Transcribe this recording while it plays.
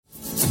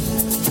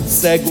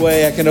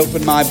segue. I can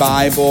open my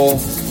Bible.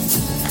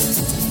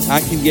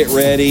 I can get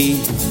ready.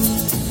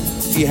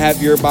 If you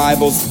have your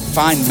Bibles,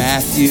 find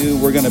Matthew.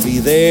 We're going to be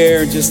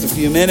there in just a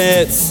few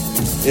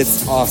minutes.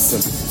 It's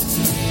awesome.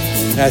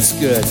 That's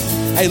good.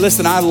 Hey,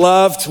 listen, I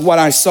loved what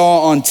I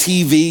saw on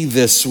TV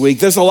this week.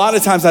 There's a lot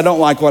of times I don't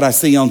like what I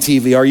see on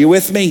TV. Are you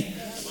with me?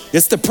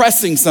 It's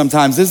depressing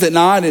sometimes, is it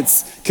not?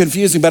 It's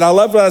confusing, but I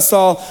love what I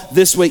saw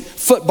this week.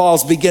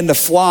 Footballs begin to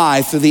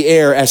fly through the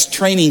air as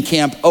training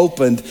camp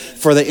opened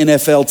for the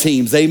NFL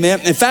teams. Amen.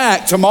 In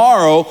fact,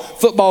 tomorrow,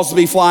 footballs will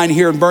be flying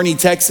here in Boerne,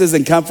 Texas,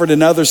 and Comfort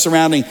and other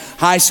surrounding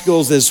high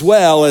schools, as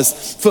well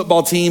as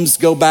football teams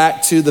go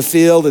back to the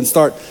field and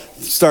start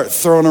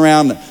throwing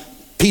around a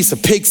piece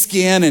of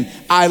pigskin. And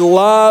I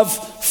love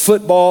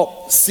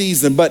football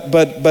season,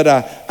 but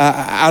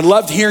I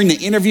loved hearing the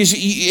interviews.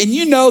 And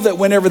you know that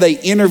whenever they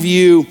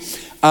interview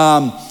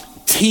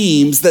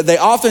teams, that they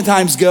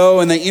oftentimes go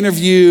and they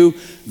interview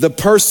the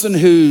person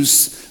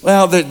who's,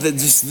 well,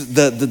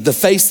 the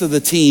face of the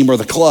team or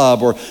the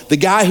club, or the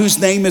guy whose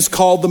name is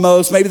called the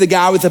most, maybe the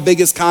guy with the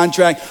biggest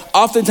contract.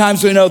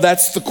 Oftentimes we know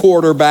that's the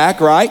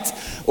quarterback, right?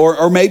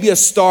 Or maybe a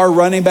star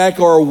running back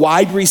or a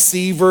wide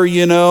receiver,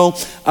 you know.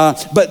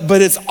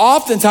 But it's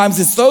oftentimes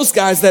it's those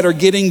guys that are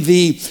getting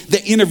the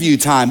interview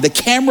time. The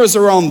cameras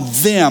are on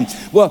them.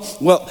 Well,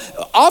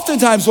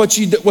 oftentimes what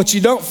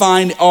you don't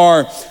find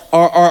are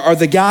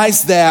the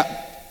guys that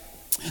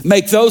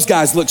make those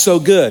guys look so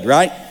good,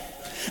 right?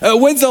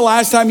 When's the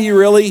last time you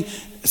really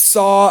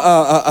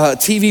saw a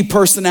TV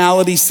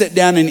personality sit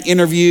down and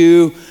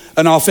interview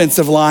an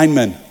offensive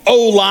lineman?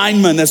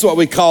 O-lineman, that's what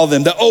we call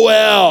them, the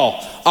OL,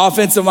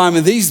 offensive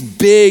lineman. These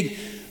big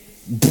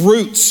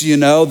brutes, you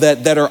know,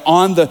 that are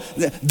on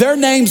their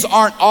names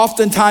aren't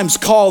oftentimes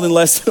called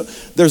unless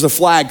there's a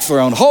flag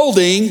thrown.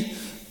 Holding,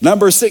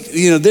 number 6,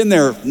 you know, then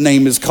their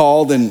name is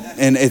called, and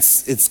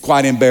it's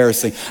quite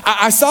embarrassing.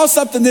 I saw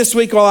something this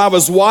week while I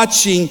was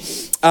watching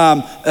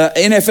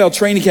NFL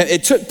training camp.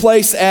 It took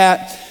place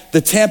at the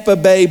Tampa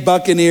Bay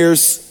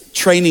Buccaneers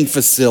training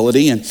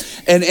facility, and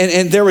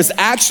there was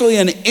actually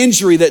an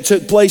injury that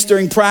took place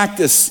during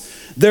practice.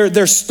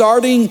 Their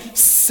starting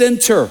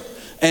center,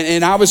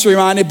 and I was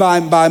reminded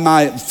by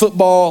my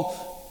football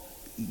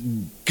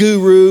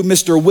guru,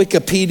 Mr.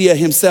 Wikipedia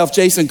himself,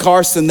 Jason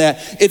Carson,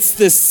 that it's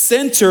this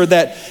center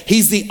that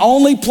he's the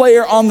only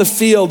player on the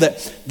field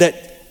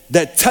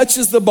that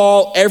touches the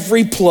ball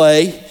every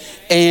play,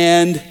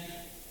 and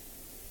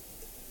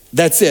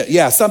that's it.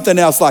 Yeah, something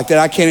else like that.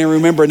 I can't even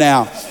remember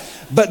now.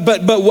 But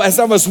as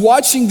I was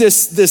watching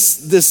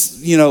this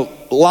you know,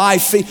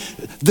 live feed,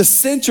 the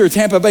center of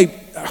Tampa Bay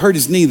hurt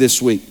his knee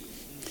this week.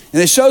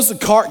 And it shows the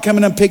cart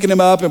coming up, picking him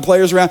up, and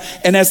players around.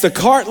 And as the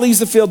cart leaves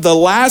the field, the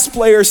last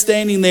player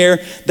standing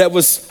there that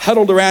was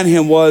huddled around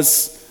him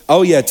was,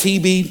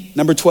 TB,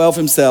 number 12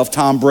 himself,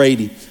 Tom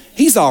Brady.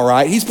 He's all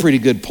right. He's a pretty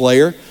good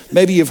player.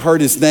 Maybe you've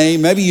heard his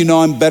name. Maybe you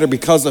know him better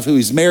because of who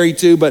he's married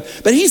to, but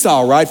he's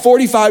all right.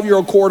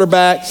 45-year-old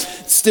quarterback,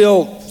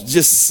 still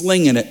just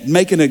slinging it,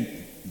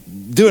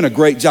 doing a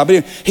great job.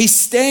 He's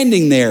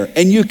standing there,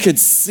 and you could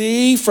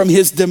see from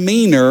his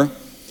demeanor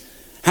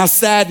how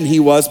saddened he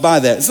was by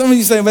that. Some of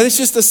you say, but it's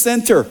just a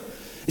center.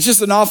 It's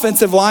just an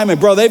offensive lineman.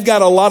 Bro, they've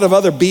got a lot of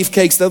other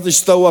beefcakes they'll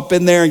just throw up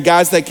in there and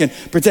guys that can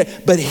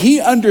protect. But he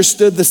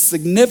understood the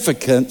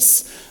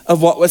significance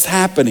of what was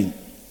happening.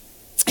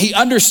 He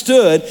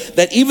understood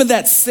that even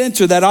that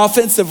center, that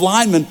offensive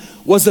lineman,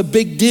 was a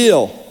big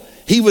deal.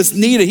 He was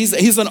needed.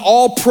 He's an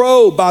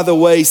all-pro, by the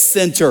way,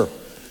 center.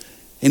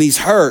 And he's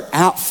hurt,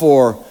 out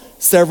for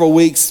several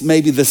weeks,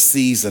 maybe this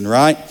season,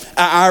 right?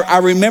 I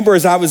remember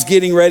as I was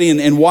getting ready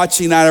and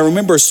watching that, I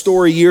remember a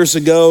story years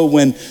ago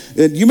when,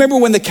 you remember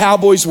when the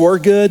Cowboys were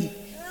good?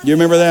 You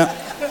remember that?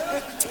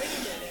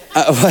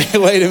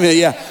 Wait a minute,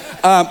 yeah.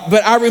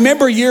 But I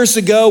remember years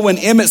ago when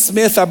Emmitt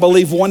Smith, I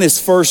believe, won his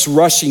first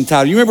rushing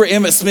title. You remember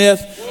Emmitt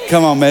Smith?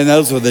 Come on, man,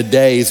 those were the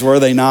days, were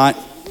they not?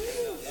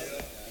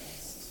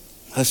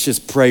 Let's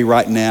just pray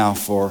right now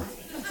for...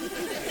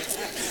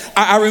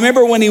 I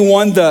remember when he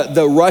won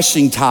the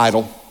rushing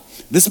title.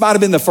 This might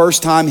have been the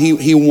first time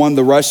he won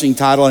the rushing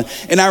title.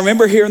 And I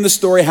remember hearing the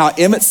story how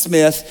Emmitt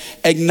Smith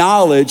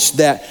acknowledged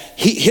that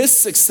his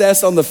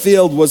success on the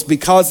field was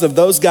because of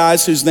those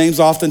guys whose names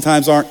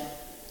oftentimes aren't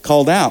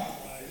called out.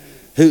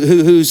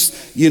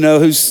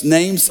 Whose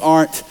names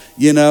aren't,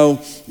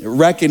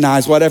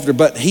 recognized, whatever.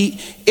 But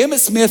Emmitt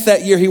Smith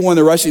that year he won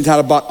the rushing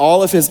title, bought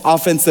all of his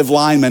offensive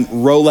linemen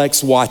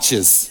Rolex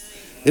watches.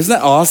 Isn't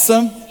that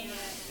awesome?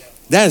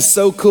 That is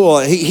so cool.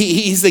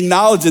 He's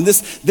acknowledging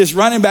this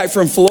running back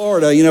from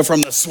Florida,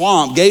 from the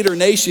swamp, Gator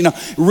Nation,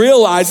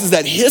 realizes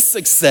that his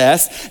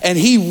success, and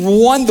he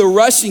won the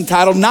rushing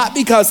title, not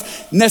because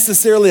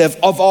necessarily of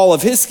all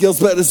of his skills,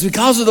 but it's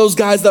because of those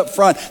guys up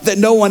front that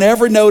no one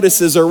ever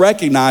notices or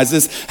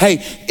recognizes. Hey,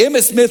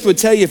 Emmitt Smith would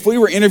tell you if we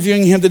were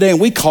interviewing him today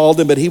and we called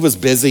him, but he was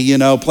busy,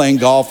 playing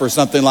golf or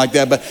something like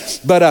that.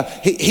 But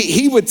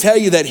he would tell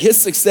you that his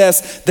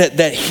success,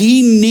 that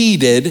he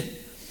needed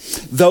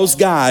those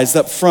guys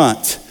up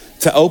front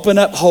to open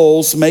up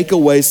holes, make a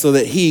way so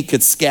that he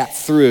could scat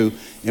through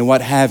and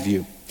what have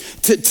you.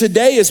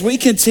 Today, as we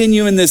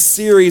continue in this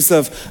series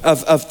of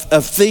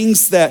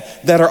things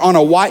that are on a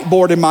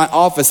whiteboard in my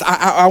office,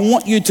 I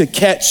want you to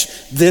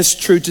catch this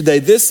truth today.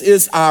 This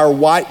is our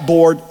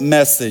whiteboard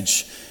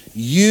message.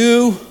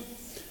 You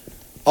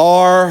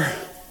are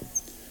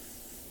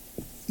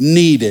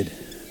needed.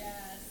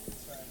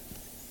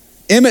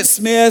 Emmitt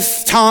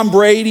Smith, Tom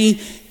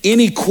Brady,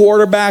 any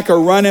quarterback or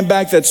running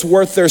back that's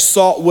worth their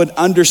salt would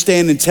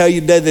understand and tell you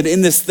today that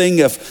in this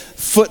thing of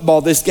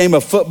football, this game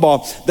of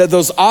football, that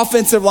those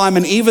offensive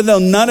linemen, even though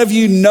none of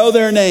you know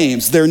their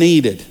names, they're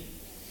needed.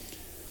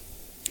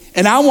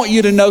 And I want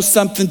you to know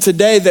something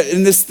today, that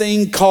in this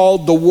thing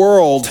called the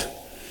world,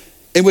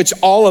 in which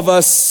all of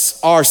us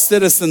are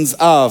citizens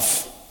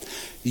of,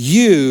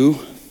 you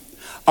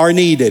are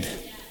needed.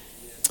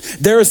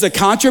 There is a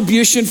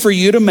contribution for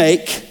you to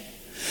make.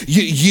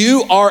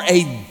 You are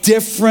a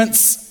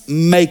difference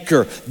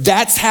maker.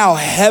 That's how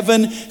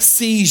heaven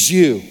sees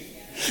you.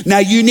 Now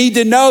you need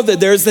to know that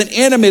there's an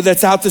enemy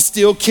that's out to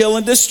steal, kill,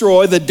 and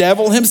destroy, the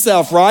devil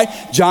himself, right?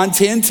 John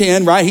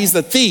 10:10, right? He's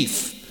a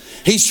thief.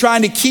 He's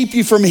trying to keep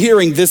you from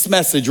hearing this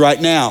message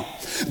right now.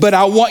 But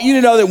I want you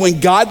to know that when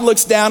God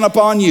looks down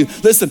upon you,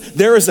 listen,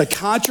 there is a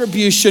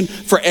contribution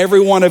for every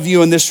one of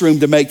you in this room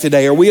to make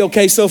today. Are we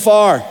okay so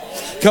far?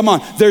 Come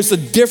on, there's a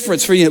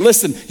difference for you.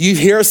 Listen, you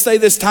hear us say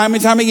this time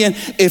and time again.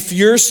 If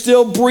you're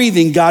still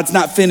breathing, God's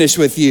not finished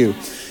with you.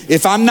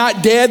 If I'm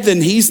not dead,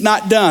 then he's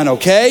not done,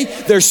 okay?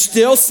 There's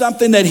still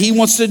something that he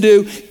wants to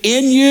do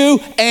in you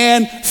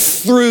and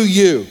through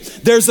you.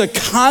 There's a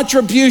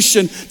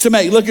contribution to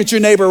make. Look at your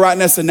neighbor right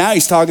now. So now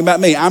he's talking about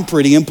me. I'm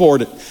pretty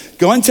important.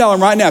 Go and tell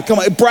him right now. Come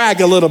on,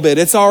 brag a little bit.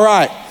 It's all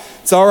right.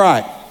 It's all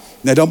right.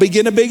 Now, don't be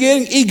getting a big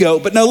ego.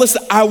 But no,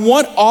 listen, I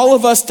want all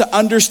of us to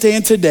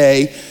understand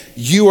today,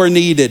 you are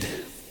needed.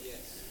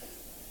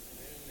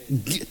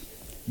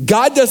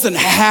 God doesn't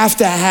have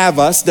to have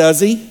us, does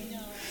he?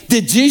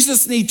 Did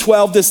Jesus need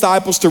 12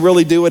 disciples to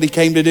really do what he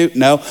came to do?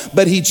 No,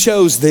 but he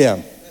chose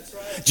them.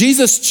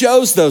 Jesus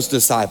chose those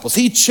disciples.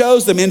 He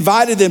chose them,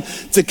 invited them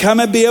to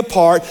come and be a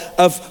part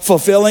of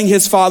fulfilling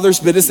his Father's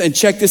business. And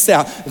check this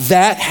out,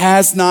 that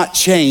has not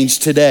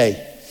changed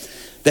today.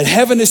 That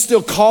heaven is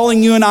still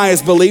calling you and I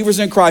as believers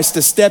in Christ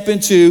to step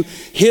into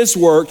his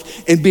work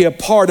and be a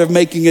part of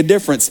making a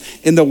difference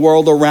in the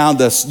world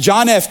around us.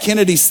 John F.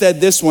 Kennedy said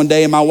this one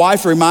day, and my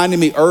wife reminded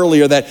me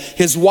earlier that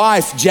his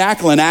wife,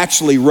 Jacqueline,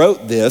 actually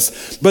wrote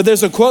this. But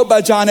there's a quote by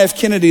John F.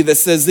 Kennedy that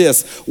says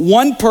this: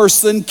 one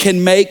person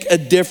can make a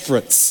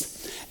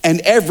difference,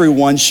 and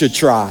everyone should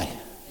try.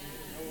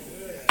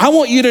 I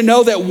want you to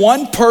know that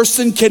one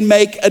person can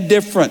make a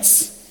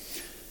difference,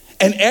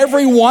 and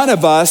every one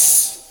of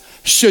us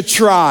should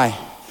try.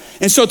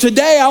 And so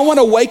today I want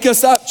to wake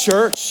us up,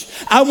 church.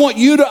 I want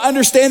you to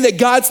understand that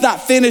God's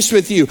not finished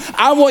with you.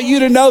 I want you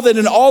to know that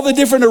in all the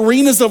different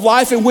arenas of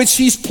life in which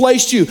he's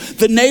placed you,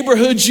 the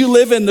neighborhoods you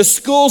live in, the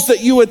schools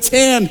that you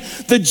attend,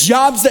 the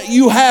jobs that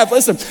you have,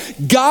 listen,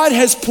 God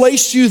has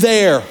placed you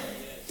there.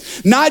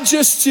 Not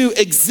just to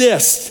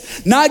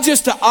exist, not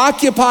just to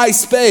occupy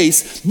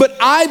space, but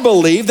I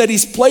believe that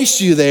he's placed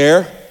you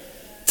there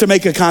to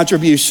make a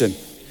contribution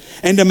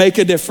and to make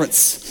a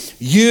difference.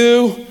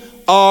 You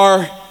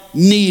are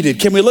needed.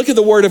 Can we look at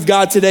the Word of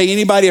God today?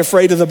 Anybody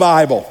afraid of the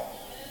Bible?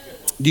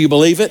 Do you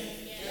believe it?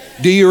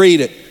 Do you read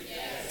it?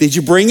 Did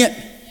you bring it?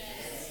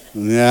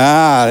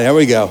 Ah, there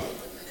we go.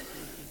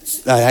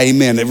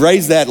 Amen.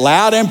 Raise that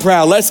loud and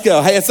proud. Let's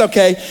go. Hey, it's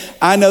okay.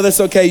 I know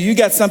that's okay. You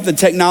got something,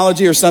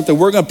 technology or something,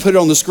 we're going to put it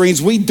on the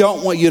screens. We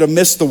don't want you to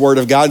miss the Word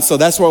of God, so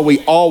that's why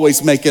we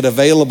always make it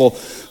available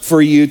for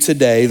you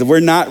today. We're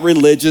not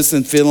religious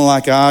and feeling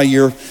like,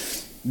 you're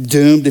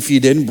doomed if you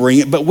didn't bring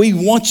it, but we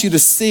want you to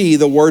see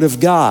the Word of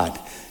God.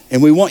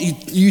 And we want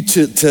you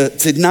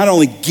to not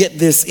only get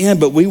this in,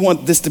 but we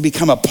want this to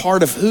become a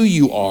part of who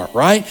you are,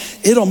 right?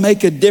 It'll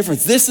make a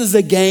difference. This is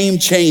a game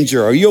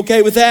changer. Are you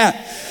okay with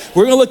that?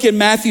 We're going to look at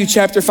Matthew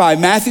chapter 5.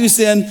 Matthew's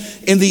in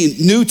the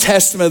New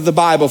Testament of the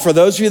Bible. For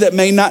those of you that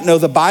may not know,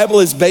 the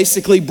Bible is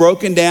basically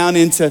broken down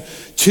into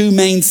two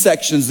main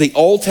sections. The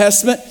Old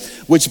Testament,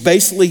 which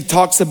basically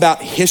talks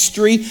about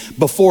history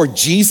before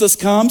Jesus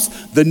comes.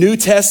 The New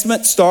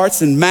Testament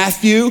starts in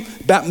Matthew,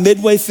 about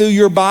midway through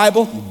your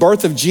Bible,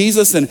 birth of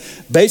Jesus, and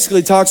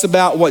basically talks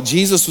about what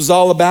Jesus was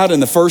all about in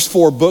the first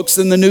 4 books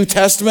in the New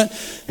Testament.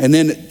 And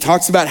then it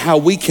talks about how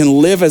we can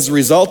live as a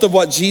result of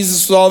what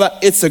Jesus was all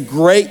about. It's a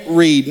great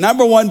read.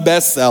 Number 1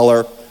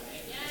 bestseller.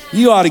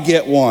 You ought to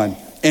get one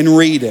and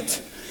read it.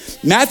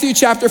 Matthew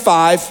chapter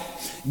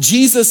 5,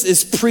 Jesus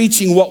is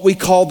preaching what we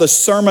call the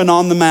Sermon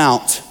on the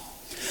Mount.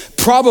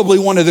 Probably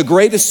one of the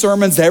greatest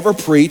sermons ever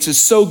preached. It's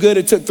so good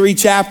it took 3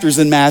 chapters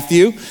in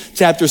Matthew,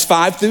 chapters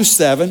 5 through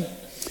 7.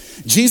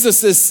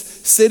 Jesus is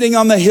sitting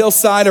on the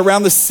hillside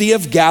around the Sea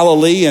of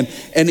Galilee,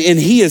 and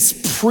he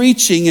is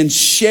preaching and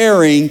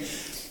sharing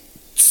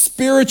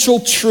spiritual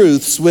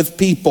truths with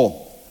people.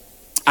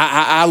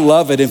 I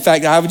love it. In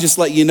fact, I would just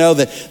let you know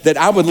that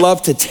I would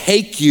love to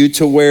take you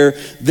to where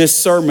this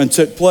sermon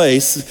took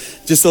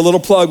place. Just a little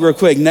plug real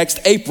quick. Next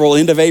April,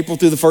 end of April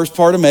through the first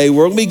part of May,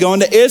 we're going to be going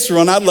to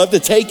Israel, and I'd love to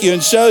take you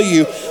and show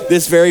you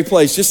this very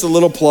place. Just a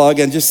little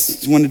plug. I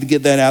just wanted to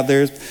get that out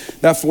there. It's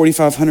about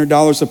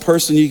 $4,500 a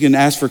person. You can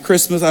ask for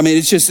Christmas. I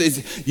mean,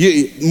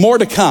 more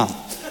to come.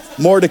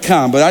 More to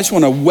come. But I just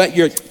want to whet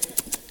your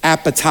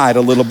appetite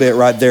a little bit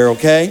right there,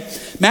 okay?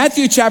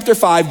 Matthew chapter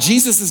 5,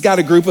 Jesus has got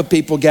a group of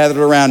people gathered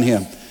around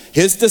him.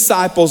 His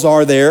disciples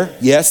are there.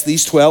 Yes,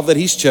 these 12 that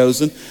he's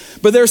chosen.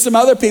 But there are some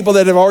other people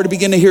that have already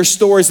begun to hear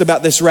stories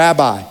about this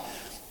rabbi.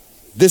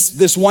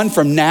 This one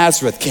from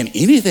Nazareth. Can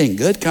anything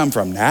good come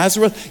from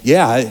Nazareth?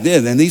 Yeah, it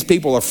did. And these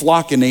people are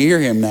flocking to hear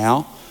him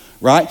now,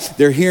 right?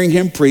 They're hearing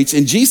him preach.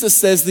 And Jesus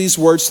says these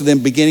words to them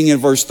beginning in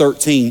verse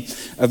 13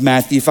 of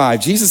Matthew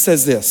 5. Jesus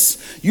says this,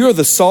 "You are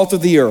the salt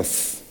of the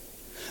earth.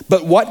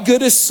 But what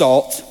good is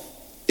salt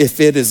if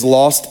it has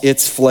lost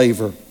its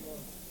flavor?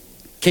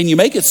 Can you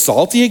make it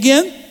salty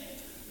again?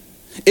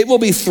 It will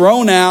be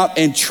thrown out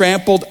and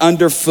trampled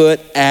underfoot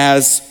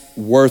as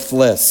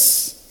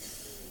worthless."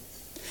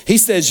 He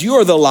says, "You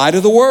are the light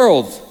of the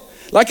world,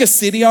 like a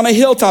city on a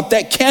hilltop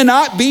that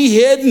cannot be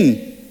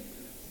hidden.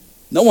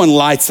 No one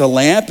lights a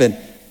lamp and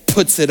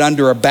puts it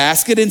under a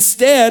basket.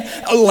 Instead,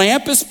 a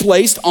lamp is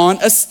placed on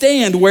a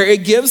stand where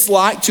it gives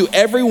light to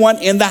everyone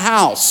in the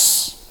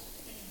house.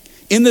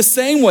 In the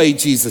same way,"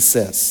 Jesus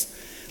says,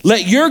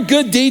 "let your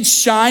good deeds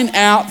shine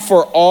out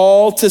for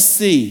all to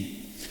see,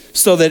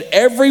 so that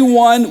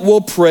everyone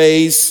will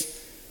praise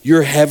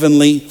your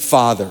heavenly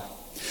Father."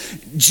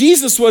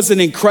 Jesus was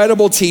an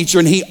incredible teacher,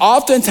 and he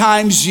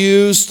oftentimes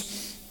used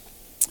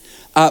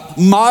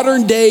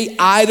modern day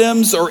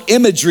items or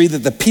imagery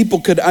that the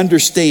people could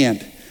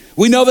understand.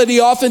 We know that he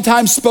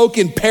oftentimes spoke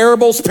in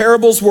parables.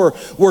 Parables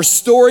were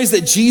stories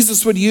that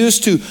Jesus would use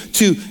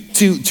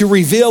to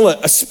reveal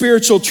a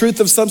spiritual truth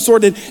of some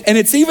sort. And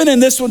it's even in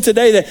this one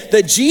today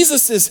that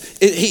Jesus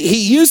he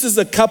uses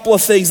a couple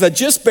of things that,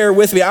 just bear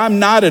with me. I'm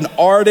not an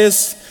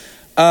artist.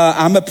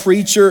 I'm a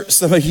preacher.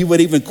 Some of you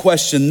would even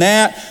question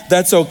that.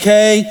 That's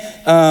okay.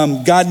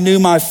 God knew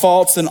my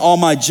faults and all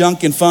my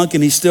junk and funk,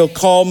 and he still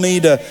called me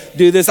to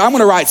do this. I'm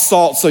going to write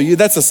salt.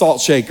 That's a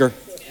salt shaker.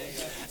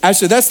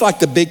 Actually, that's like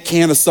the big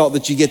can of salt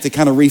that you get to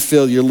kind of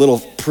refill your little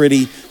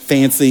pretty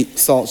fancy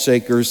salt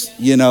shakers.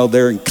 You know,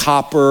 they're in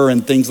copper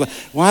and things like.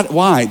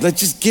 Why?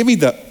 Let's just give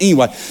me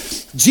anyway.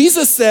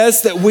 Jesus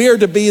says that we are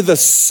to be the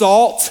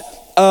salt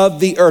of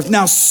the earth.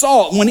 Now,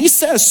 salt, when he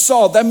says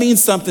salt, that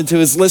means something to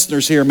his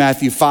listeners here in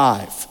Matthew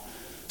 5.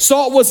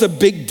 Salt was a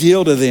big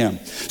deal to them.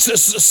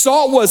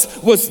 Salt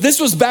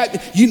this was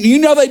back, you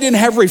know, they didn't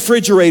have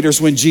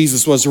refrigerators when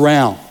Jesus was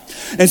around.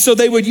 And so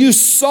they would use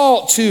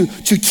salt to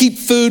keep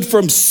food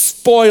from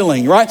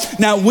spoiling, right?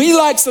 Now, we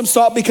like some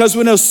salt because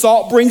we know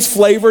salt brings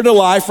flavor to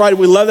life, right?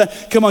 We love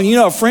that. Come on, you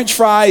know, a French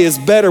fry is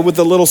better with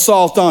a little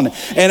salt on it.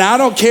 And I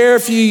don't care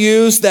if you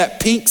use that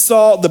pink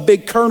salt, the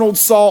big kerneled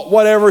salt,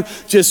 whatever,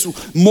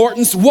 just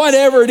Morton's,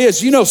 whatever it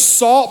is. You know,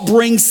 salt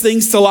brings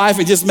things to life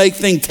and just make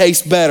things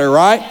taste better,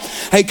 right?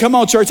 Hey, come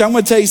on, church, I'm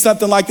going to tell you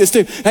something like this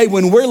too. Hey,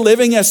 when we're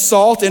living as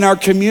salt in our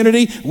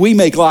community, we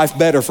make life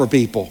better for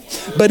people.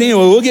 But anyway,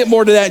 we'll get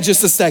more to that in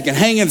just a second.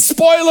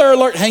 Spoiler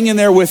alert, hang in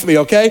there with me,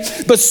 okay?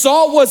 But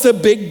salt was a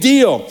big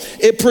deal.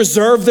 It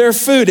preserved their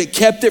food. It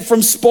kept it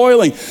from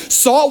spoiling.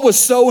 Salt was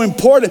so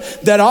important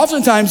that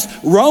oftentimes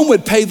Rome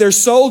would pay their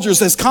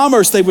soldiers as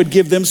commerce. They would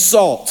give them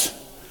salt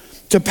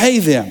to pay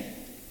them.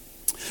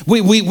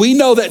 We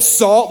know that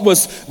salt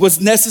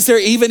was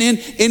necessary even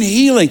in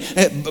healing.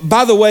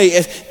 By the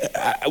way,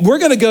 we're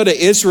going to go to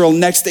Israel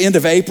next end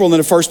of April and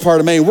the first part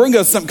of May. We're going to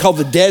go to something called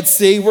the Dead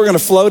Sea. We're going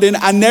to float in.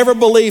 I never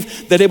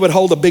believed that it would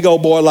hold a big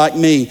old boy like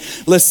me.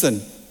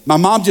 Listen, my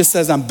mom just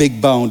says I'm big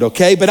boned,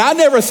 okay? But I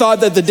never thought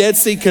that the Dead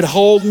Sea could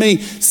hold me.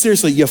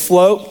 Seriously, you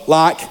float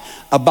like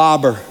a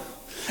bobber.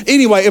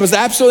 Anyway, it was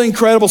absolutely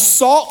incredible.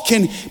 Salt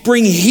can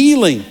bring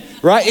healing.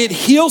 Right? It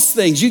heals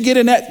things. You get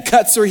in that,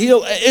 cuts are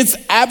healed. It's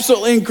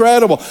absolutely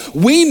incredible.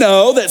 We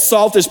know that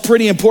salt is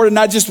pretty important,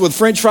 not just with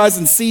French fries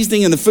and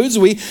seasoning and the foods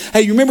we eat.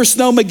 Hey, you remember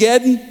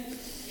Snowmageddon?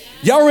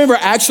 Y'all remember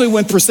actually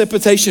when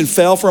precipitation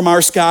fell from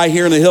our sky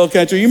here in the hill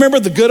country? You remember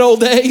the good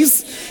old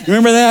days? You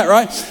remember that,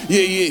 right?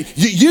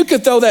 You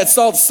could throw that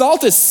salt.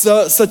 Salt is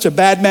such a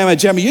bad mamma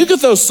jamma. You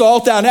could throw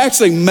salt out and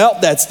actually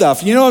melt that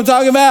stuff. You know what I'm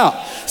talking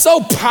about?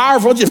 So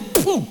powerful.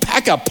 Just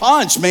pack a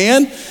punch,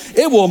 man.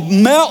 It will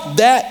melt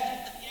that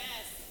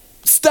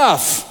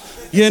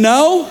stuff, you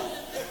know?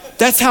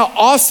 That's how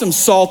awesome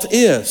salt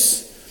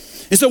is.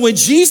 And so when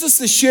Jesus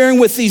is sharing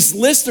with these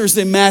listeners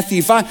in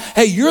Matthew 5,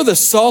 hey, you're the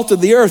salt of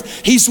the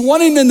earth, he's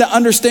wanting them to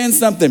understand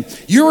something.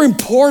 You're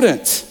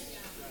important.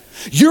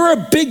 You're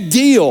a big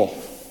deal.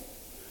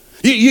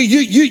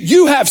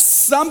 You have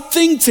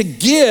something to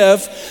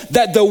give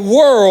that the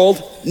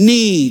world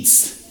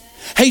needs.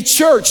 Hey,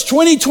 church,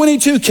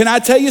 2022, can I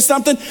tell you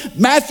something?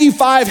 Matthew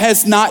 5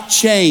 has not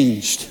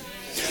changed.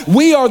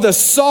 We are the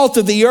salt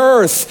of the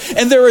earth,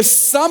 and there is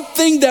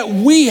something that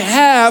we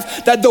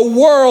have that the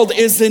world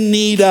is in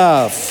need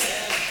of.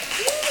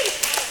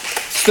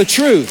 It's the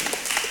truth.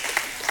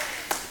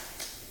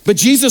 But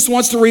Jesus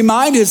wants to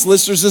remind his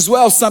listeners as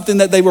well, something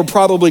that they were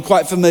probably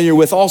quite familiar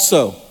with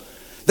also,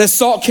 that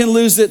salt can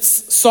lose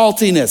its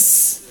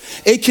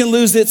saltiness. It can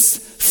lose its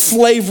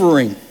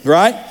flavoring,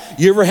 right?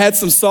 You ever had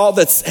some salt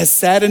that has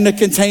sat in a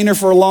container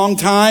for a long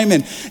time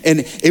and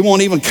it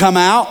won't even come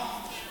out?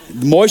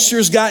 The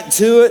moisture's gotten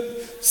to it.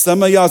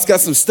 Some of y'all's got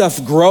some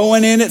stuff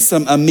growing in it,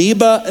 some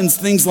amoeba and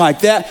things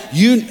like that.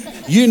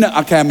 You know,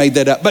 okay, I made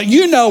that up, but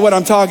you know what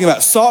I'm talking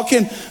about. Salt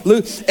can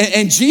lose,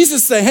 and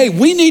Jesus say, hey,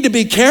 we need to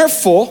be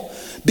careful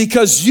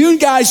because you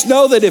guys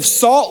know that if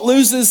salt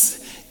loses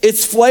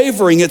its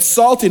flavoring, its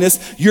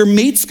saltiness, your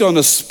meat's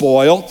gonna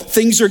spoil,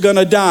 things are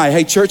gonna die.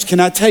 Hey church, can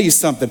I tell you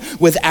something?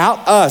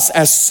 Without us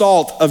as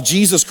salt of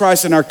Jesus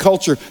Christ in our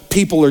culture,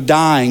 people are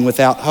dying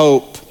without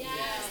hope.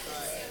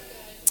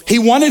 He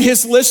wanted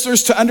his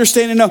listeners to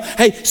understand and know,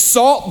 hey,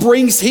 salt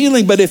brings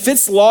healing, but if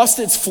it's lost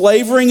its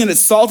flavoring and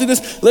its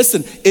saltiness,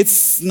 listen,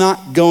 it's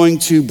not going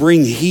to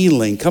bring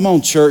healing. Come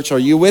on, church, are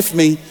you with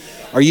me?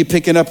 Are you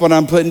picking up what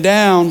I'm putting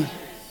down?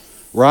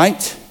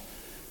 Right?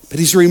 But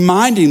he's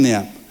reminding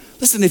them,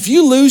 listen, if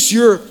you lose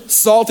your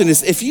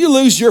saltiness, if you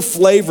lose your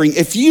flavoring,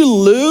 if you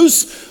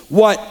lose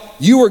what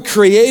you were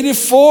created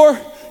for,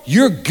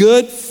 you're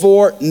good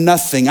for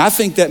nothing. I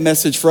think that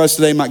message for us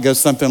today might go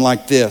something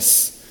like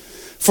this.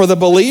 For the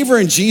believer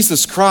in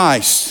Jesus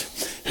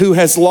Christ who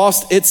has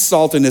lost its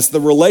saltiness,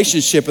 the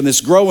relationship and this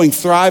growing,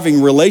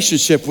 thriving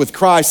relationship with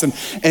Christ,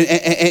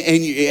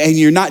 and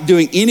you're not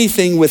doing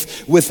anything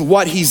with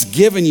what he's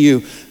given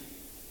you,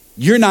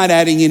 you're not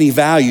adding any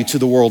value to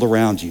the world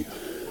around you.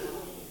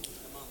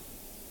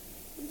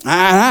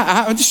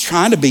 I'm just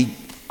trying to be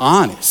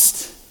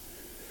honest.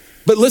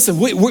 But listen,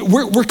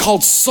 we're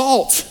called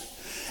salt.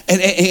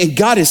 And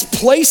God has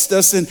placed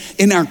us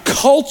in our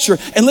culture.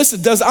 And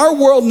listen, does our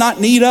world not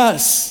need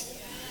us?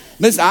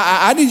 Listen,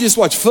 I didn't just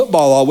watch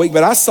football all week,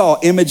 but I saw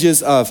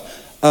images of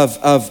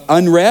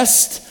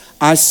unrest.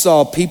 I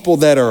saw people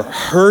that are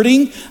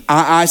hurting.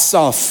 I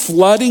saw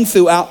flooding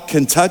throughout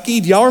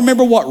Kentucky. Do y'all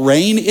remember what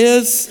rain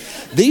is?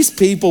 These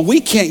people,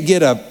 we can't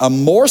get a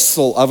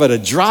morsel of it, a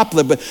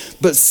droplet,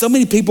 but so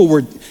many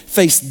people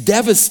faced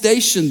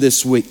devastation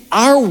this week.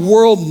 Our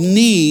world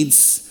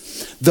needs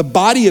the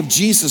body of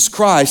Jesus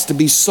Christ to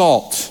be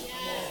salt.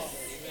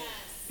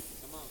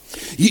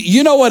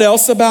 You know what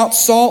else about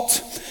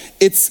salt?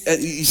 It's,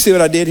 you see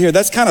what I did here?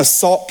 That's kind of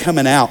salt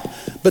coming out.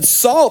 But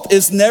salt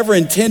is never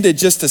intended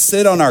just to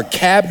sit on our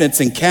cabinets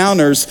and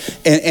counters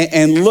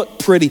and look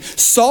pretty.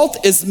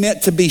 Salt is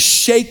meant to be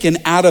shaken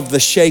out of the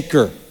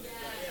shaker.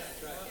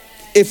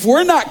 If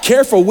we're not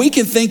careful, we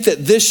can think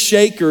that this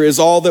shaker is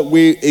all that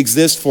we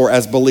exist for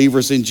as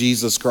believers in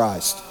Jesus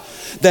Christ.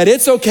 That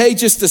it's okay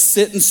just to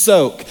sit and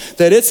soak.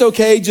 That it's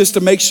okay just to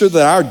make sure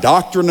that our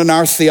doctrine and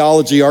our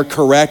theology are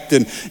correct.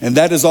 And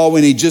that is all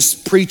we need.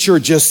 Just preacher,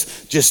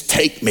 just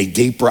take me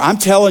deeper. I'm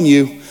telling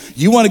you,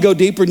 you want to go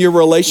deeper in your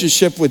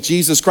relationship with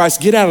Jesus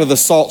Christ, get out of the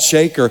salt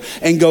shaker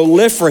and go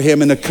live for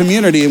him in the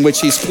community in which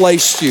he's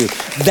placed you.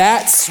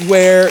 That's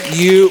where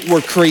you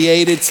were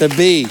created to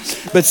be.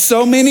 But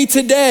so many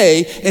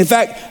today, in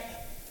fact,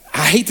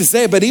 I hate to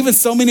say it, but even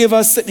so many of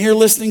us sitting here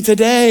listening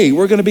today,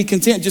 we're going to be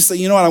content. Just say,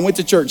 you know what, I went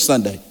to church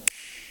Sunday.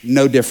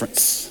 No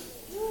difference.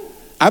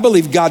 I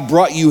believe God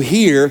brought you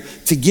here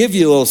to give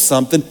you a little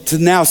something, to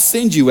now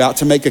send you out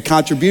to make a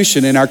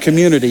contribution in our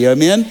community.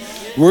 Amen?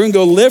 We're going to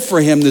go live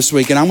for him this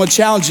week. And I'm going to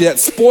challenge you that,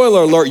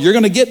 spoiler alert, you're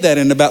going to get that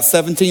in about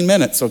 17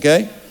 minutes,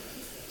 okay?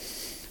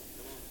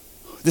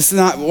 This is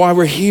not why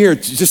we're here,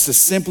 just to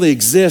simply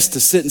exist,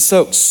 to sit and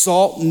soak.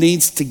 Salt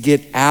needs to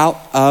get out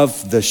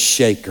of the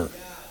shaker,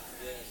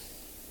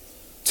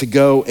 to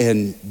go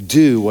and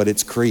do what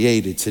it's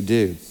created to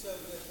do.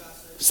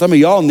 Some of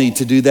y'all need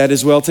to do that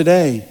as well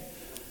today.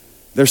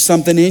 There's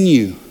something in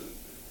you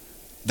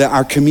that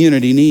our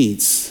community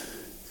needs.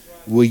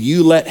 Will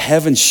you let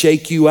heaven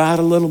shake you out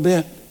a little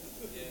bit?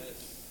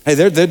 Hey,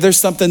 there's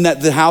something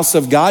that the house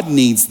of God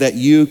needs that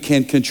you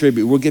can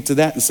contribute. We'll get to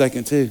that in a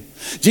second too.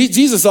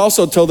 Jesus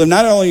also told them,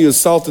 not only are you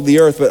salt of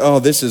the earth, but oh,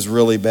 this is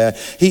really bad.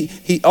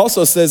 He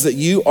also says that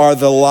you are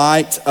the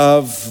light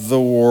of the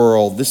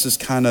world. This is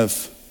kind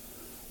of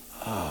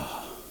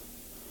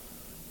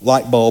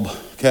light bulb,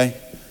 okay?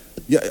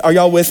 Are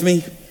y'all with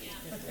me?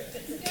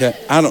 Okay,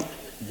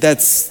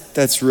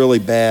 that's really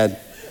bad.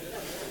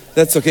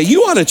 That's okay.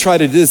 You ought to try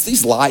to do this.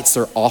 These lights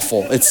are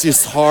awful. It's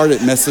just hard.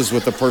 It messes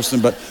with the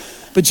person. But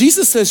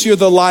Jesus says you're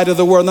the light of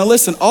the world. Now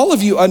listen, all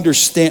of you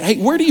understand. Hey,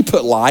 where do you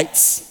put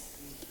lights?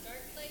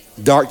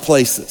 Dark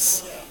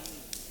places.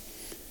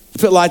 You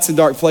put lights in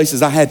dark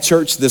places. I had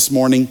church this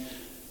morning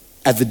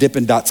at the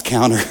Dippin' Dots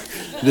counter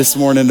this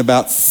morning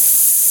about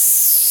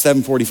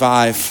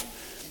 7:45.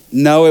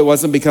 No, it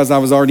wasn't because I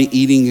was already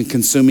eating and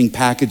consuming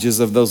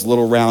packages of those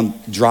little round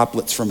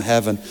droplets from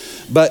heaven.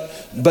 But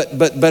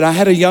I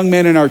had a young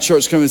man in our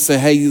church come and say,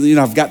 hey, you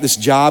know, I've got this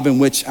job in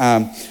which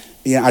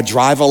I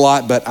drive a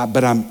lot, but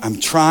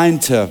I'm trying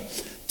to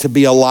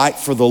be a light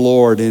for the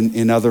Lord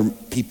in other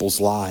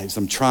people's lives.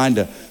 I'm trying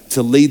to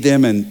lead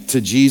them and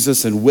to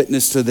Jesus and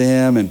witness to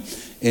them. And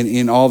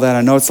in all that.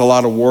 I know it's a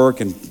lot of work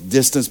and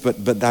distance,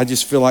 but I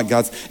just feel like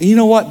God's, and you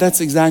know what?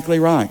 That's exactly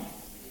right.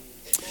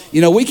 You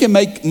know, we can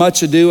make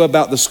much ado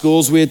about the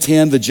schools we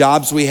attend, the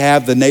jobs we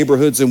have, the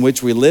neighborhoods in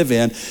which we live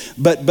in,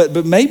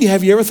 but maybe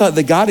have you ever thought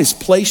that God has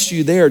placed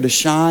you there to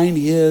shine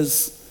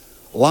his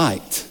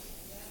light,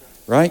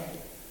 right?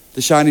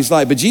 To shine his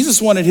light. But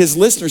Jesus wanted his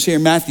listeners here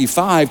in Matthew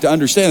 5 to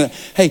understand that,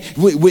 hey,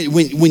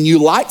 when you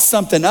light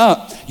something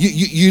up,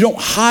 you don't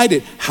hide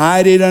it.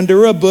 Hide it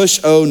under a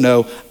bush. Oh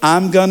no,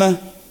 I'm gonna.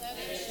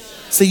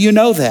 See, you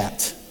know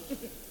that.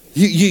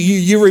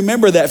 You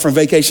remember that from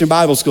Vacation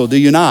Bible School, do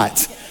you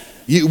not?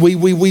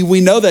 We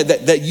know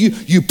that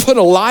you put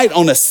a light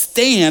on a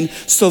stand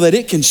so that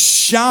it can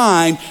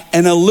shine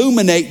and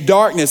illuminate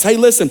darkness. Hey,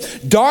 listen,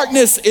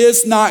 darkness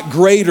is not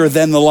greater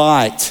than the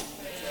light.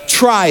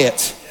 Try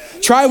it.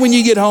 Try when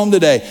you get home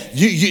today.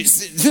 You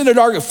sit in the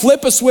dark,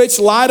 flip a switch,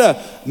 light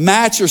a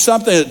match or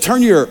something,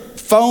 turn your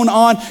phone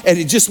on,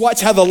 and just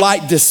watch how the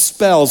light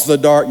dispels the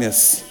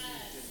darkness.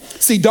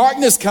 See,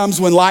 darkness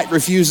comes when light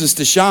refuses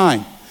to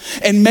shine.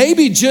 And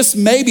maybe, just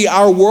maybe,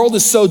 our world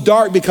is so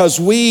dark because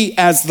we,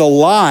 as the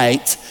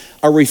light,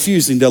 are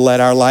refusing to let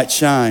our light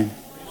shine.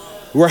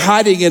 We're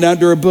hiding it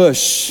under a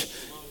bush.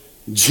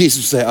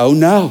 Jesus said, oh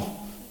no,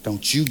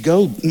 don't you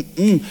go.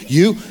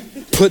 You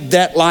put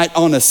that light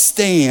on a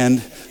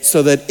stand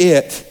so that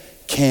it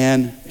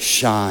can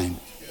shine.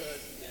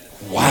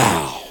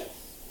 Wow.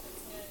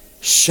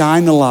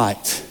 Shine the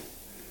light.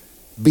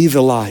 Be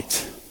the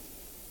light.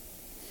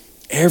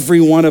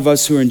 Every one of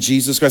us who are in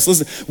Jesus Christ.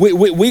 Listen,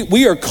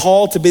 we are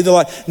called to be the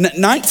light.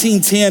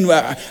 1910,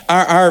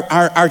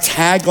 our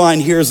tagline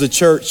here as a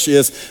church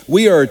is,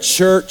 we are a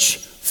church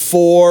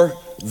for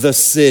the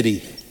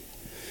city.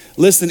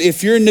 Listen,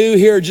 if you're new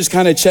here, just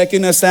kind of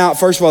checking us out,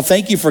 first of all,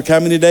 thank you for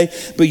coming today.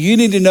 But you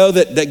need to know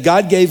that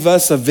God gave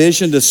us a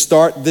vision to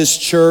start this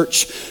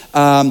church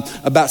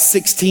about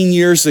 16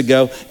 years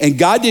ago. And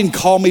God didn't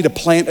call me to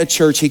plant a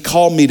church. He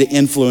called me to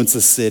influence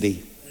a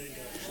city.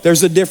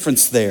 There's a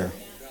difference there.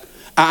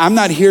 I'm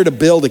not here to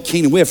build a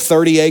kingdom. We have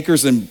 30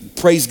 acres and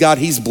praise God,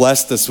 he's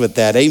blessed us with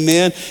that.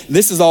 Amen.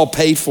 This is all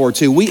paid for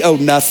too. We owe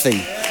nothing.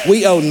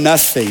 We owe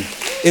nothing.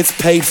 It's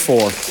paid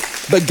for.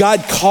 But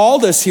God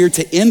called us here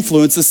to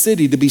influence a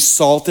city, to be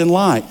salt and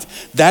light.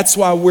 That's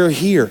why we're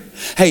here.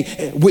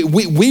 Hey,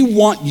 we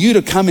want you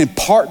to come and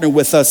partner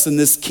with us in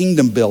this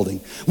kingdom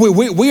building.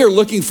 We are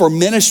looking for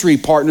ministry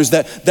partners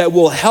that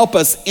will help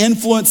us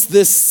influence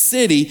this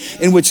city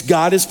in which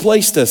God has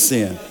placed us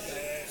in.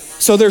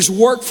 So there's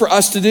work for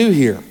us to do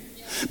here.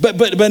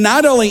 But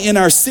not only in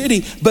our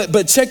city,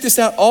 but check this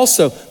out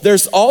also.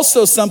 There's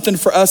also something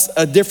for us,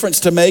 a difference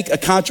to make, a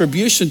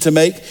contribution to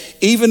make,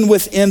 even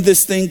within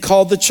this thing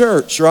called the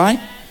church, right?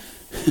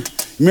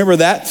 Remember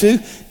that too?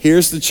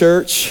 Here's the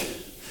church.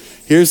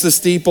 Here's the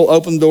steeple,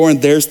 open door,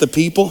 and there's the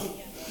people.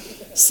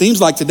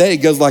 Seems like today it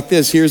goes like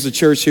this. Here's the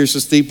church, here's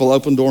the steeple,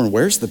 open door, and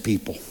where's the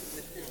people?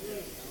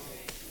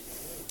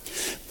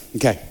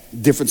 Okay,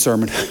 different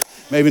sermon.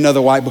 Maybe another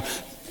whiteboard.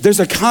 There's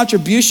a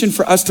contribution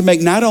for us to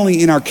make, not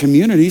only in our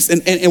communities,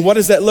 and what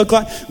does that look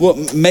like? Well,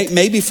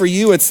 maybe for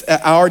you, it's,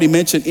 I already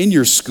mentioned, in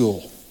your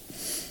school,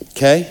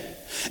 okay?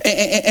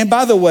 And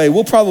by the way,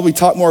 we'll probably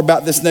talk more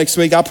about this next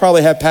week. I'll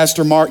probably have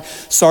Pastor Mark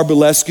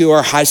Sarbulescu,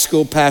 our high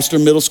school pastor,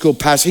 middle school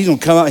pastor. He's gonna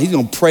come out, he's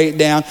gonna pray it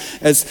down.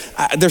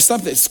 There's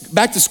something,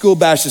 back to school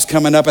bash is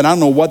coming up, and I don't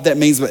know what that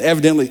means, but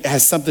evidently it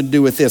has something to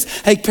do with this.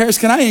 Hey, parents,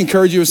 can I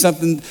encourage you with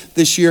something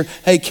this year?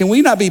 Hey, can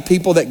we not be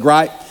people that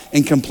gripe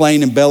and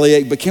complain and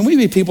bellyache, but can we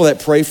be people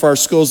that pray for our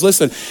schools?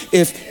 Listen,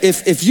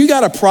 if you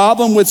got a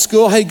problem with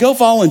school, hey, go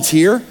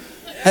volunteer.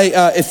 Hey,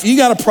 if you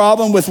got a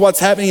problem with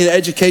what's happening in the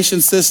education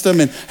system,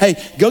 and hey,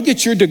 go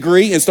get your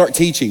degree and start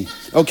teaching,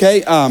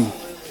 okay?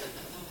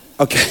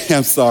 Okay,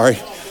 I'm sorry.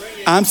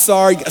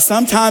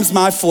 Sometimes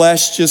my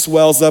flesh just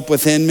wells up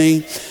within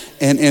me,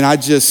 and I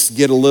just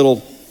get a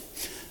little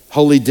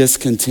holy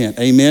discontent,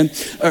 amen?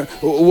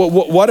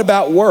 What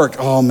about work?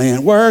 Oh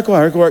man, work.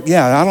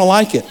 Yeah, I don't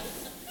like it.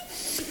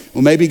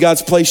 Well, maybe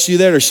God's placed you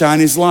there to shine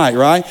his light,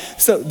 right?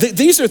 So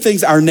these are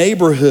things, our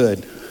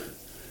neighborhood,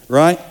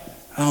 right?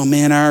 Oh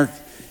man, our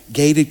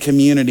gated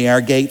community,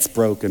 our gate's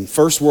broken.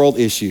 First world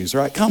issues,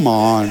 right? Come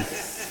on.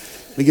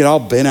 We get all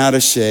bent out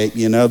of shape,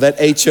 you know. That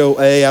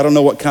HOA, I don't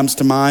know what comes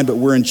to mind, but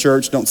we're in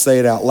church, don't say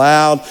it out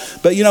loud.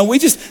 But you know,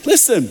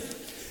 listen,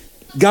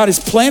 God has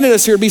planted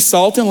us here to be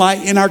salt and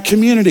light in our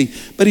community,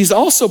 but he's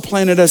also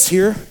planted us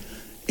here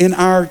in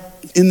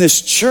this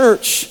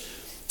church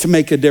to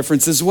make a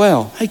difference as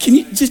well. Hey,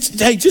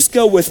 just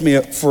go with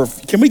me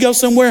can we go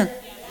somewhere?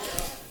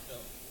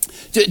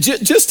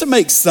 Just to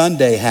make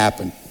Sunday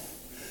happen.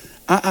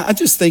 I'm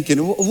just thinking,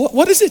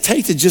 what does it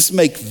take to just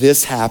make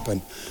this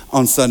happen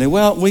on Sunday?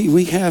 Well,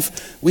 we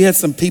had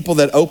some people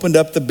that opened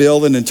up the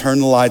building and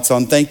turned the lights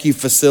on. Thank you,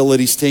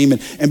 facilities team.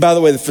 And by the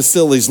way, the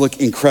facilities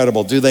look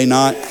incredible, do they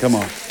not? Come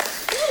on.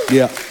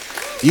 Yeah.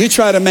 You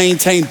try to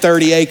maintain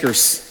 30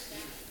 acres.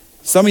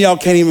 Some of y'all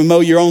can't even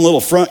mow your own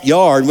little front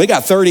yard. We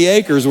got 30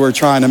 acres we're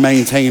trying to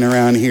maintain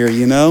around here,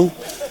 you know.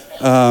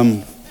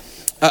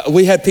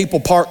 We had people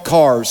park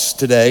cars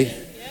today.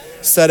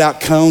 set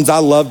out cones. I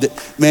loved it.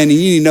 Man, you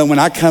need to know when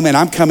I come in,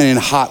 I'm coming in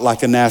hot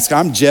like a NASCAR.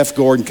 I'm Jeff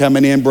Gordon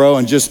coming in, bro,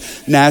 and just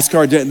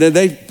NASCAR.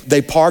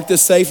 They parked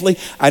us safely.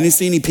 I didn't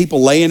see any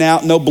people laying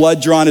out, no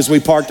blood drawn as we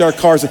parked our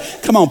cars.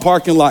 Come on,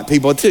 parking lot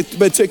people.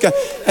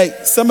 Hey,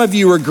 some of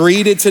you were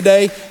greeted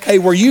today. Hey,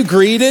 were you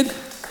greeted?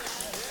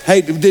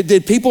 Hey,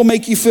 did people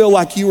make you feel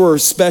like you were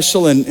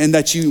special and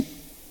that you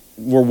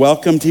were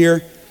welcomed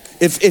here?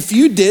 If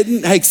you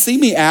didn't, hey, see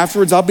me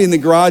afterwards. I'll be in the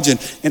garage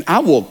and I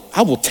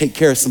will take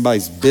care of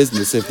somebody's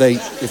business if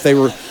they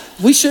were.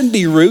 We shouldn't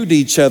be rude to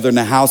each other in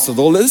the house of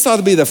the Lord. This ought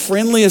to be the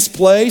friendliest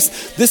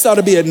place. This ought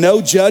to be a no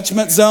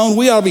judgment zone.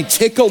 We ought to be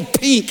tickled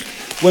pink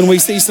when we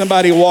see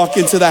somebody walk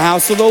into the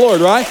house of the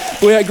Lord, right?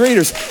 We have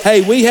greeters.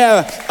 Hey, we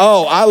have,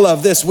 I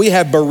love this. We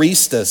have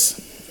baristas.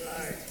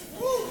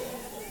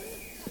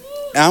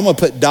 Now, I'm gonna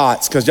put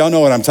dots because y'all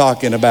know what I'm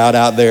talking about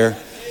out there.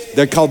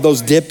 They're called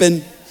those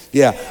dipping.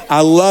 Yeah,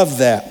 I love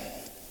that.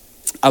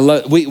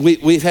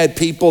 We've had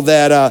people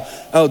that,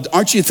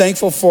 aren't you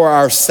thankful for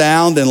our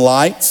sound and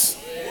lights?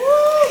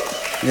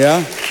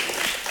 Yeah.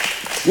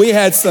 We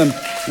had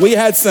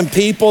some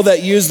people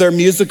that used their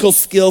musical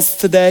skills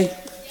today.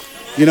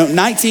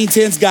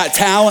 1910's Got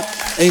Talent.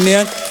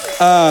 Amen.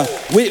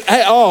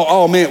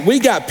 Man, we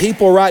got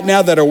people right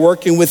now that are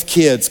working with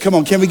kids. Come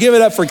on, can we give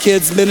it up for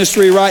kids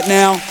ministry right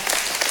now?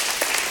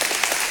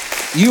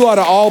 You ought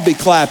to all be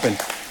clapping.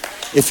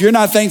 If you're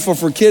not thankful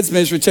for kids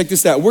ministry, check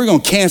this out. We're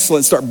going to cancel it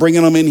and start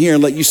bringing them in here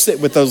and let you sit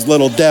with those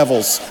little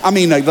devils.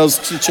 Like those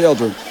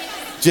children.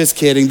 Just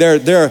kidding.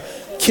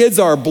 Kids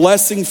are a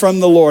blessing from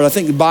the Lord. I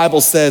think the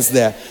Bible says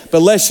that.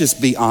 But let's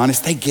just be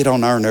honest. They get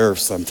on our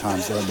nerves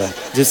sometimes.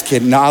 Just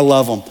kidding. No, I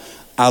love them.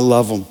 I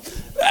love them.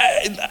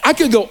 I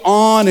could go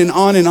on and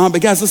on and on.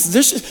 But guys, listen,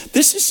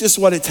 this is just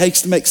what it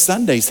takes to make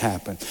Sundays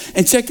happen.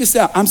 And check this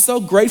out. I'm so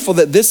grateful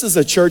that this is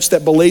a church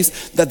that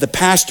believes that the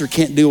pastor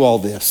can't do all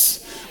this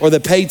or the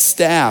paid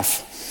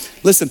staff.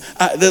 Listen,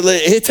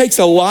 it takes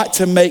a lot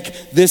to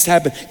make this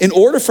happen. In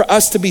order for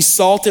us to be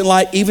salt and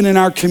light, even in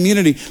our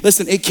community,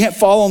 listen, it can't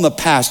fall on the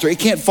pastor. It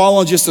can't fall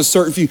on just a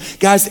certain few.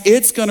 Guys,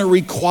 it's gonna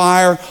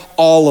require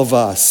all of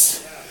us.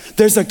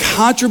 There's a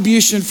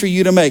contribution for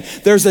you to make.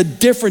 There's a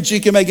difference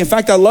you can make. In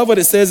fact, I love what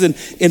it says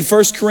in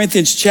 1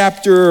 Corinthians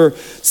chapter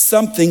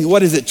something,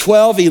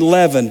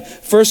 12:11.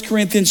 1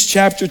 Corinthians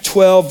chapter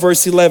 12,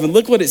 verse 11.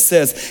 Look what it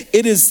says.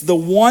 It is the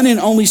one and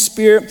only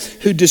Spirit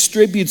who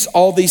distributes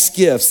all these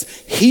gifts.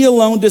 He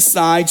alone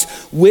decides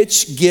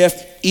which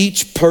gift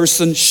each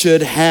person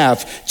should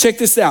have. Check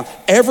this out.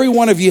 Every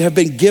one of you have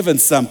been given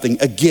something,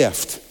 a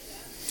gift.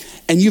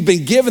 And you've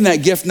been given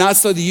that gift not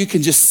so that you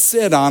can just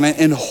sit on it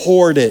and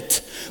hoard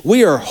it.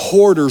 We are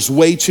hoarders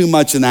way too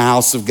much in the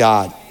house of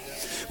God.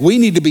 We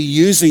need to be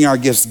using our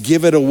gifts.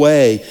 Give it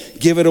away,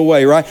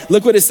 right?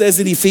 Look what it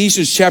says in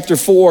Ephesians chapter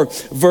 4,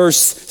 verse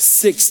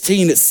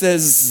 16. It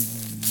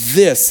says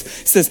this.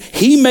 It says,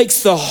 he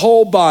makes the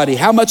whole body.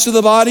 How much of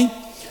the body?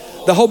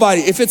 The whole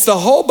body. If it's the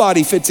whole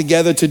body fit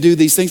together to do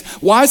these things,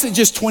 why is it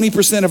just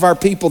 20% of our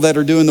people that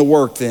are doing the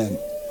work then?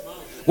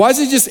 Why is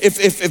it just,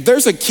 if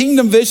there's a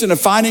kingdom vision of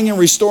finding and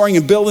restoring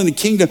and building the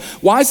kingdom,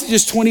 why is it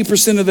just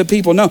 20% of the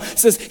people? No, it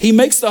says he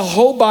makes the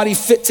whole body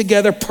fit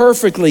together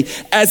perfectly.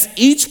 As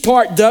each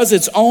part does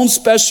its own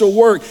special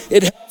work,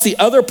 it helps the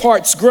other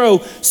parts grow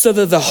so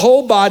that the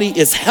whole body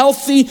is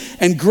healthy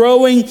and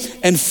growing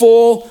and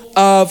full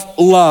of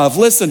love.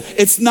 Listen,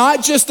 it's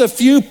not just a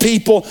few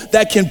people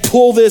that can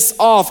pull this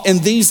off in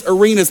these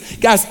arenas.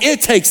 Guys,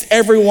 it takes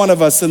every one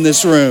of us in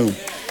this room.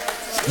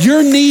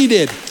 You're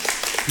needed.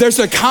 There's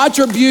a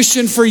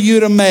contribution for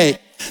you to make.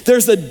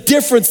 There's a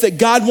difference that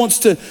God wants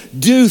to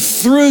do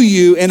through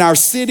you in our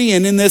city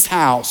and in this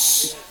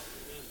house.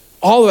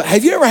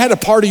 Have you ever had a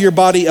part of your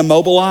body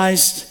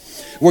immobilized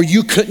where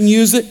you couldn't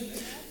use it?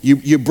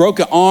 You broke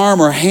an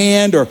arm or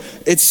hand, or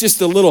it's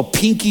just a little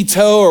pinky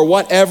toe or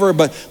whatever,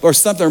 or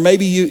something, or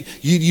maybe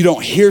you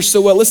don't hear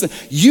so well. Listen,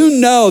 you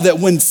know that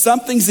when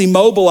something's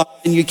immobilized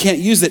and you can't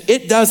use it,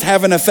 it does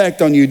have an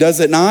effect on you,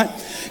 does it not?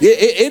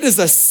 It is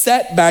a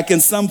setback in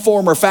some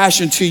form or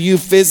fashion to you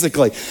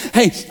physically.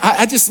 Hey,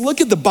 I just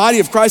look at the body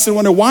of Christ and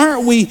wonder, why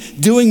aren't we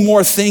doing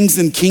more things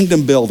in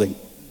kingdom building?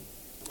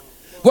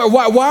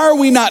 Why are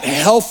we not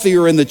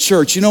healthier in the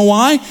church? You know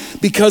why?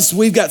 Because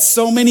we've got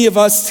so many of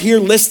us here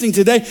listening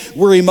today,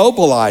 we're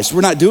immobilized. We're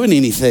not doing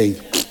anything.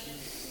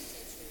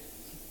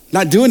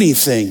 Not doing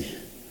anything.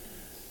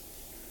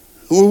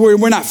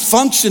 We're not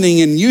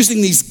functioning and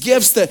using these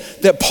gifts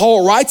that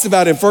Paul writes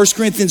about in 1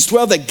 Corinthians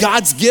 12 that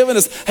God's given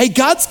us. Hey,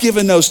 God's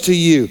given those to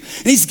you.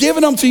 And he's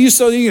given them to you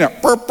so that you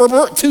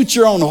can toot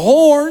your own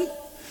horn.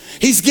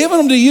 He's given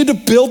them to you to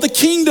build the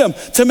kingdom,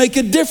 to make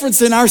a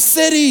difference in our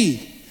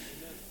city,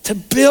 to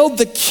build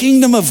the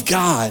kingdom of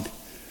God,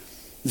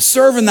 to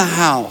serve in the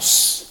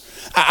house.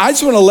 I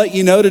just want to let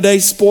you know today,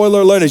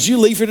 spoiler alert, as you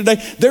leave here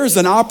today, there's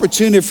an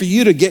opportunity for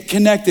you to get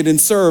connected and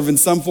serve in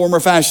some form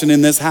or fashion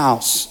in this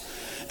house.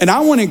 And I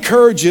want to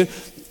encourage you,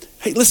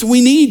 hey, listen,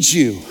 we need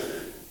you.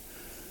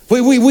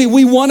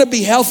 We want to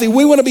be healthy.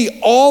 We want to be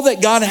all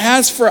that God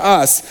has for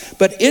us.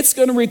 But it's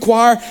going to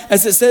require,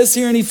 as it says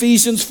here in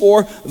Ephesians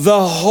 4,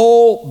 the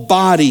whole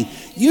body.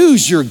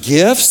 Use your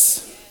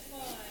gifts.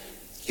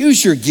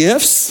 Use your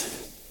gifts.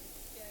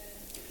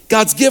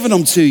 God's given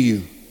them to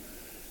you.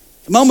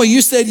 The moment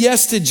you said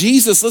yes to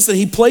Jesus, listen,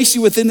 he placed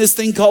you within this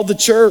thing called the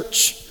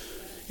church.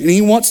 And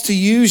he wants to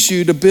use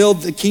you to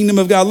build the kingdom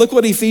of God. Look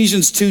what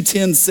Ephesians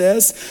 2:10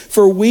 says.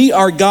 For we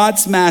are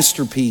God's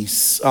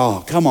masterpiece.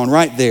 Oh, come on,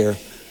 right there.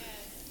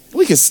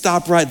 We can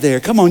stop right there.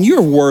 Come on,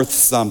 you're worth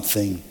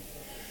something.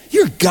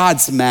 You're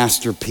God's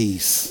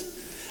masterpiece.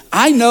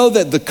 I know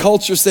that the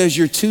culture says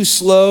you're too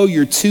slow,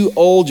 you're too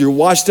old, you're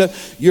washed up,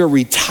 you're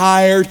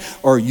retired,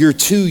 or you're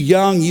too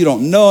young, you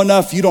don't know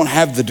enough, you don't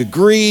have the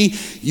degree,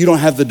 you don't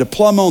have the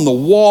diploma on the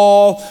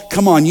wall.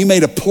 Come on, you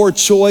made a poor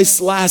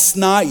choice last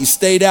night, you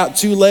stayed out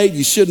too late,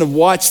 you shouldn't have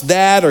watched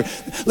that. Or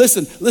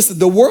listen,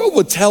 the world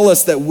would tell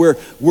us that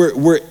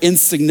we're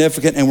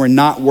insignificant and we're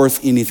not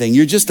worth anything.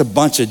 You're just a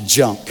bunch of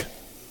junk.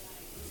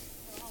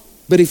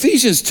 But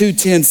Ephesians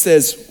 2:10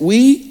 says,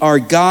 we are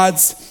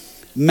God's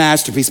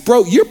masterpiece.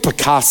 Bro, you're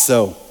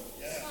Picasso. Yeah,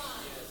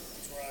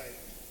 that's right.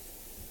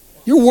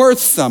 You're worth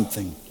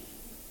something.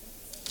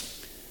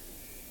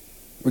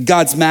 We're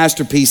God's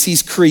masterpiece.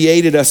 He's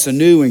created us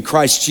anew in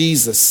Christ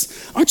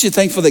Jesus. Aren't you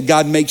thankful that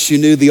God makes you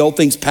new? The old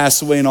things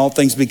pass away and all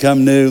things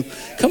become new.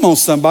 Come on,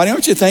 somebody.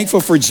 Aren't you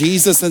thankful for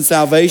Jesus and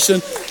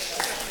salvation?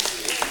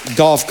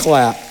 Golf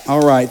clap.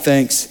 All right,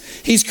 thanks.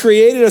 He's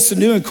created us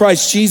anew in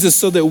Christ Jesus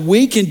so that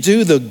we can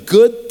do the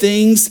good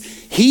things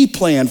he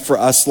planned for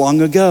us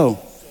long ago.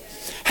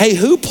 Hey,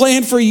 who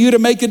planned for you to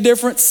make a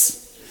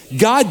difference?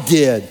 God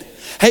did.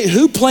 Hey,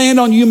 who planned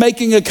on you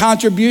making a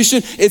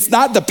contribution? It's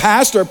not the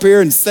pastor up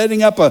here and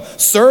setting up a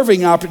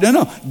serving opportunity.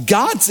 No,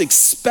 God's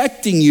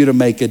expecting you to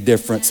make a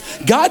difference.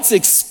 God's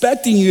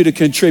expecting you to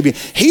contribute.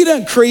 He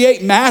doesn't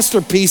create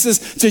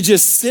masterpieces to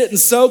just sit and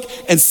soak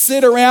and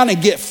sit around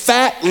and get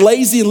fat,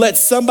 lazy, and let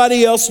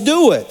somebody else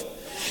do it.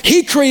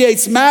 He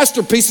creates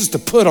masterpieces to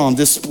put on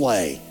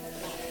display.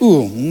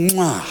 Ooh,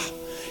 mwah.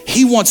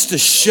 He wants to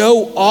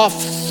show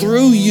off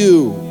through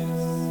you.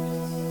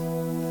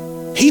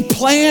 He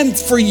planned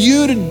for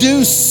you to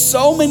do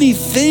so many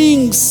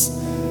things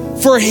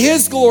for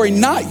his glory,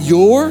 not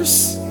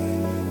yours.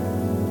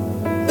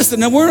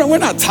 Listen, now we're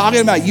not talking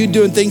about you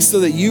doing things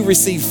so that you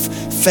receive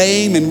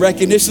fame and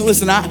recognition.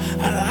 Listen,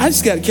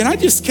 can I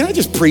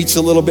just preach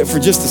a little bit for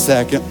just a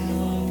second?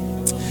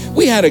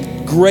 We had a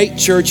great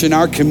church in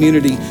our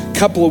community a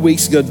couple of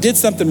weeks ago, did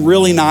something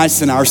really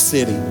nice in our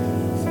city.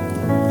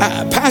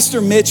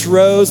 Pastor Mitch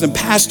Rose and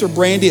Pastor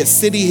Brandy at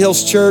City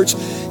Hills Church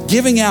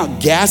giving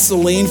out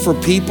gasoline for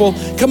people.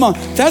 Come on,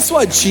 that's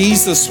what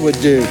Jesus would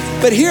do.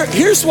 But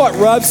here's what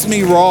rubs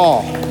me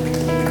raw.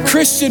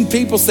 Christian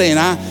people saying,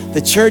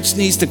 the church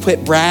needs to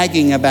quit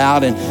bragging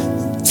about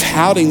and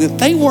touting that.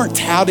 They weren't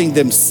touting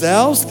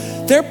themselves.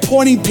 They're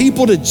pointing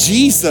people to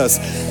Jesus.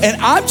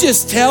 And I'm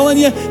just telling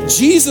you,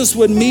 Jesus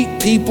would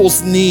meet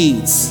people's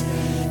needs.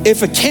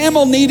 If a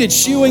camel needed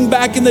shoeing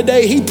back in the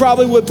day, he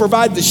probably would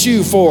provide the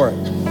shoe for it.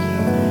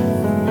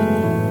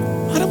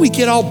 Why do we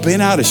get all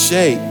bent out of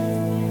shape?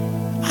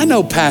 I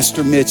know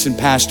Pastor Mitch and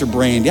Pastor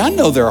Brandy. I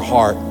know their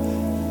heart.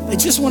 They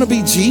just want to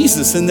be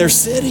Jesus in their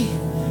city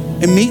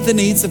and meet the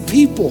needs of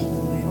people.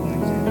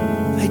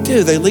 They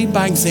do. They lead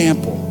by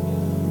example.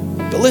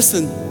 But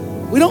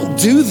listen, we don't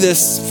do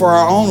this for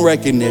our own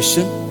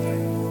recognition,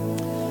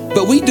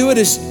 but we do it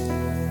as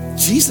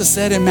Jesus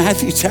said in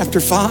Matthew chapter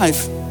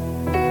 5.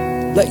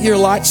 Let your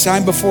light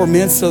shine before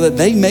men so that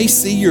they may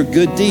see your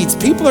good deeds.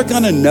 People are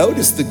going to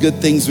notice the good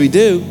things we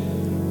do,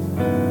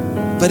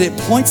 but it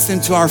points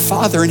them to our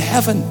Father in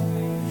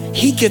heaven.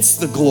 He gets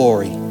the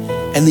glory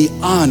and the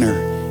honor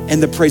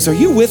and the praise. Are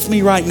you with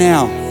me right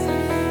now?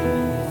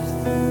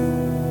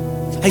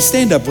 Hey,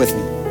 stand up with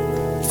me,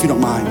 if you don't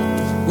mind.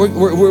 We're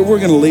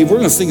going to leave. We're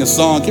going to sing a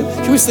song.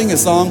 Can we sing a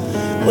song?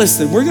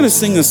 Listen, we're going to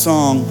sing a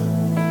song.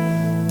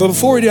 But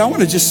before we do, I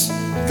want to just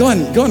go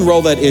ahead and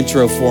roll that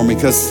intro for me,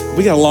 because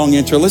we got a long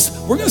intro.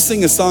 We're going to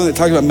sing a song that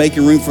talks about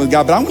making room for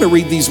God, but I'm going to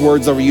read these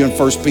words over you in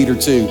 1 Peter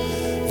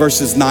 2,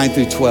 verses 9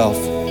 through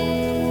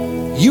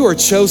 12. You are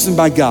chosen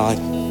by God.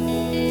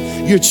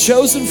 You're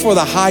chosen for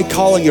the high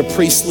calling of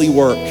priestly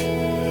work.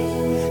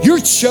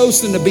 You're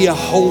chosen to be a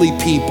holy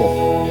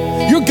people.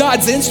 You're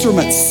God's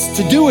instruments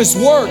to do his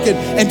work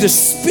and to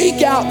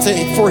speak out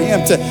for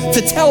him,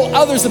 to tell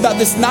others about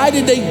this night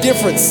and day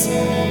difference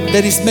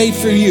that he's made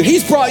for you.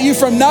 He's brought you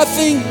from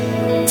nothing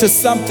to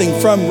something,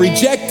 from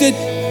rejected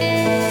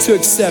to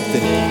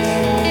accepted.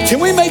 Can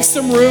we make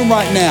some room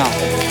right now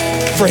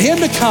for him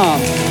to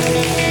come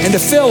and to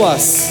fill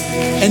us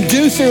and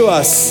do through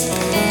us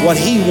what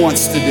he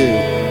wants to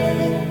do?